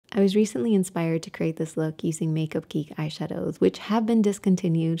I was recently inspired to create this look using MAKEUPGEEK eyeshadows, which have been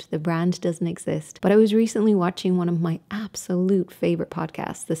discontinued. The brand doesn't exist, but I was recently watching one of my absolute favorite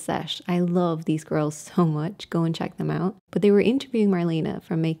podcasts, The Sesh. I love these girls so much. Go and check them out. But they were interviewing Marlena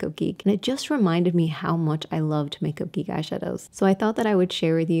from MAKEUPGEEK, and it just reminded me how much I loved MAKEUPGEEK eyeshadows. So I thought that I would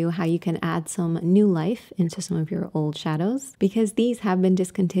share with you how you can add some new life into some of your old shadows, because these have been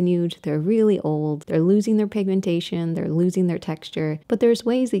discontinued. They're really old. They're losing their pigmentation. They're losing their texture, but there's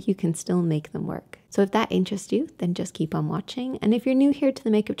ways that you can still make them work. So if that interests you, then just keep on watching. And if you're new here to the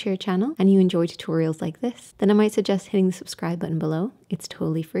Makeup Chair channel and you enjoy tutorials like this, then I might suggest hitting the subscribe button below. It's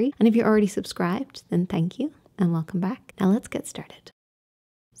totally free. And if you're already subscribed, then thank you and welcome back. Now let's get started.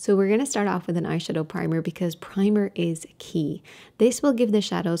 So we're going to start off with an eyeshadow primer because primer is key. This will give the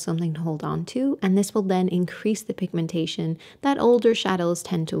shadow something to hold on to, and this will then increase the pigmentation that older shadows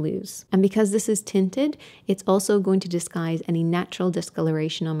tend to lose. And because this is tinted, it's also going to disguise any natural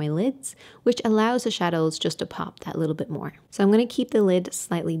discoloration on my lids, which allows the shadows just to pop that little bit more. So I'm going to keep the lid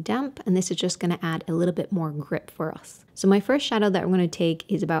slightly damp, and this is just going to add a little bit more grip for us. So my first shadow that I'm going to take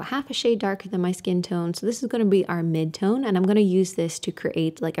is about half a shade darker than my skin tone. So this is going to be our mid-tone, and I'm going to use this to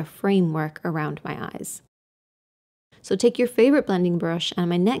create like a framework around my eyes. So take your favorite blending brush, and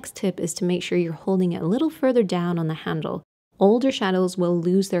my next tip is to make sure you're holding it a little further down on the handle. Older shadows will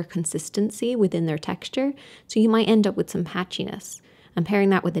lose their consistency within their texture, so you might end up with some patchiness. I'm pairing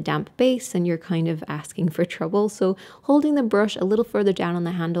that with a damp base and you're kind of asking for trouble, so holding the brush a little further down on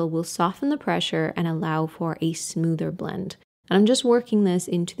the handle will soften the pressure and allow for a smoother blend. And I'm just working this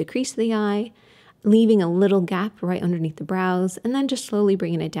into the crease of the eye, leaving a little gap right underneath the brows, and then just slowly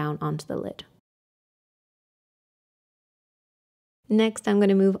bringing it down onto the lid. Next, I'm going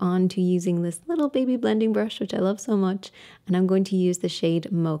to move on to using this little baby blending brush, which I love so much, and I'm going to use the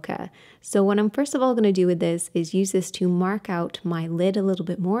shade Mocha. So what I'm first of all going to do with this is use this to mark out my lid a little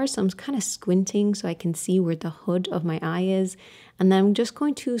bit more. So I'm kind of squinting so I can see where the hood of my eye is. And then I'm just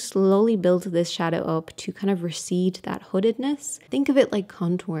going to slowly build this shadow up to kind of recede that hoodedness. Think of it like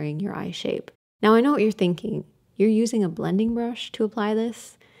contouring your eye shape. Now I know what you're thinking. You're using a blending brush to apply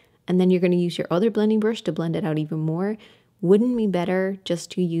this, and then you're going to use your other blending brush to blend it out even more. Wouldn't it be better just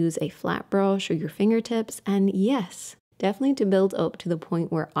to use a flat brush or your fingertips? And yes, definitely to build up to the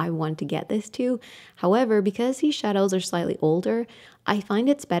point where I want to get this to. However, because these shadows are slightly older, I find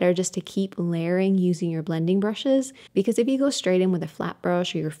it's better just to keep layering using your blending brushes, because if you go straight in with a flat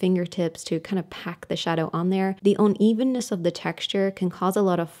brush or your fingertips to kind of pack the shadow on there, the unevenness of the texture can cause a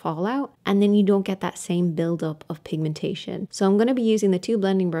lot of fallout, and then you don't get that same buildup of pigmentation. So I'm going to be using the two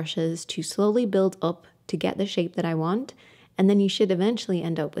blending brushes to slowly build up to get the shape that I want. And then you should eventually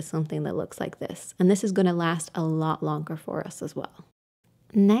end up with something that looks like this. And this is going to last a lot longer for us as well.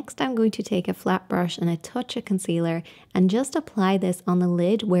 Next, I'm going to take a flat brush and a touch of concealer and just apply this on the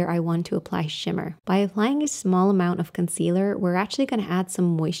lid where I want to apply shimmer. By applying a small amount of concealer, we're actually going to add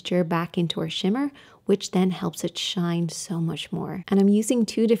some moisture back into our shimmer, which then helps it shine so much more. And I'm using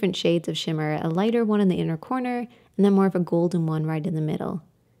two different shades of shimmer, a lighter one in the inner corner and then more of a golden one right in the middle.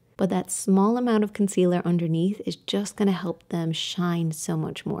 But that small amount of concealer underneath is just going to help them shine so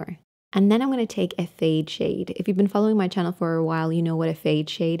much more. And then I'm going to take a fade shade. If you've been following my channel for a while, you know what a fade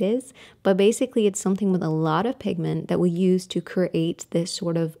shade is. But basically it's something with a lot of pigment that we use to create this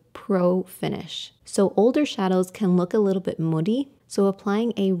sort of pro finish. So older shadows can look a little bit muddy. So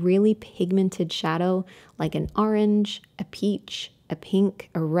applying a really pigmented shadow like an orange, a peach, a pink,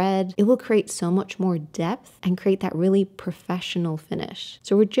 a red, it will create so much more depth and create that really professional finish.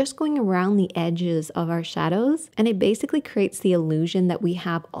 So we're just going around the edges of our shadows, and it basically creates the illusion that we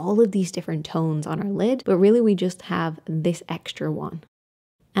have all of these different tones on our lid, but really we just have this extra one.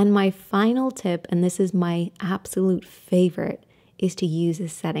 And my final tip, and this is my absolute favorite, is to use a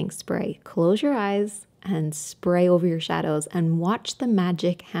setting spray. Close your eyes and spray over your shadows and watch the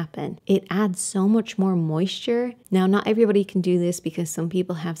magic happen. It adds so much more moisture. Now, not everybody can do this because some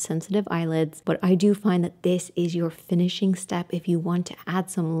people have sensitive eyelids, but I do find that this is your finishing step if you want to add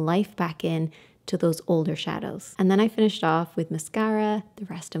some life back in to those older shadows. And then I finished off with mascara, the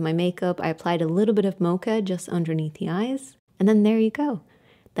rest of my makeup. I applied a little bit of Mocha just underneath the eyes, and then there you go.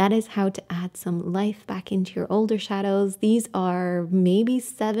 That is how to add some life back into your older shadows. These are maybe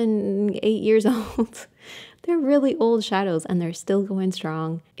 7, 8 years old. They're really old shadows and they're still going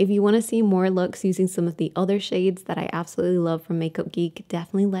strong. If you want to see more looks using some of the other shades that I absolutely love from MAKEUPGEEK,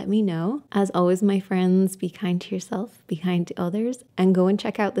 definitely let me know. As always, my friends, be kind to yourself, be kind to others, and go and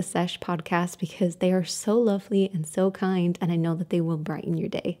check out the Sesh podcast because they are so lovely and so kind, and I know that they will brighten your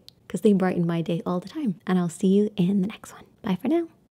day because they brighten my day all the time. And I'll see you in the next one. Bye for now.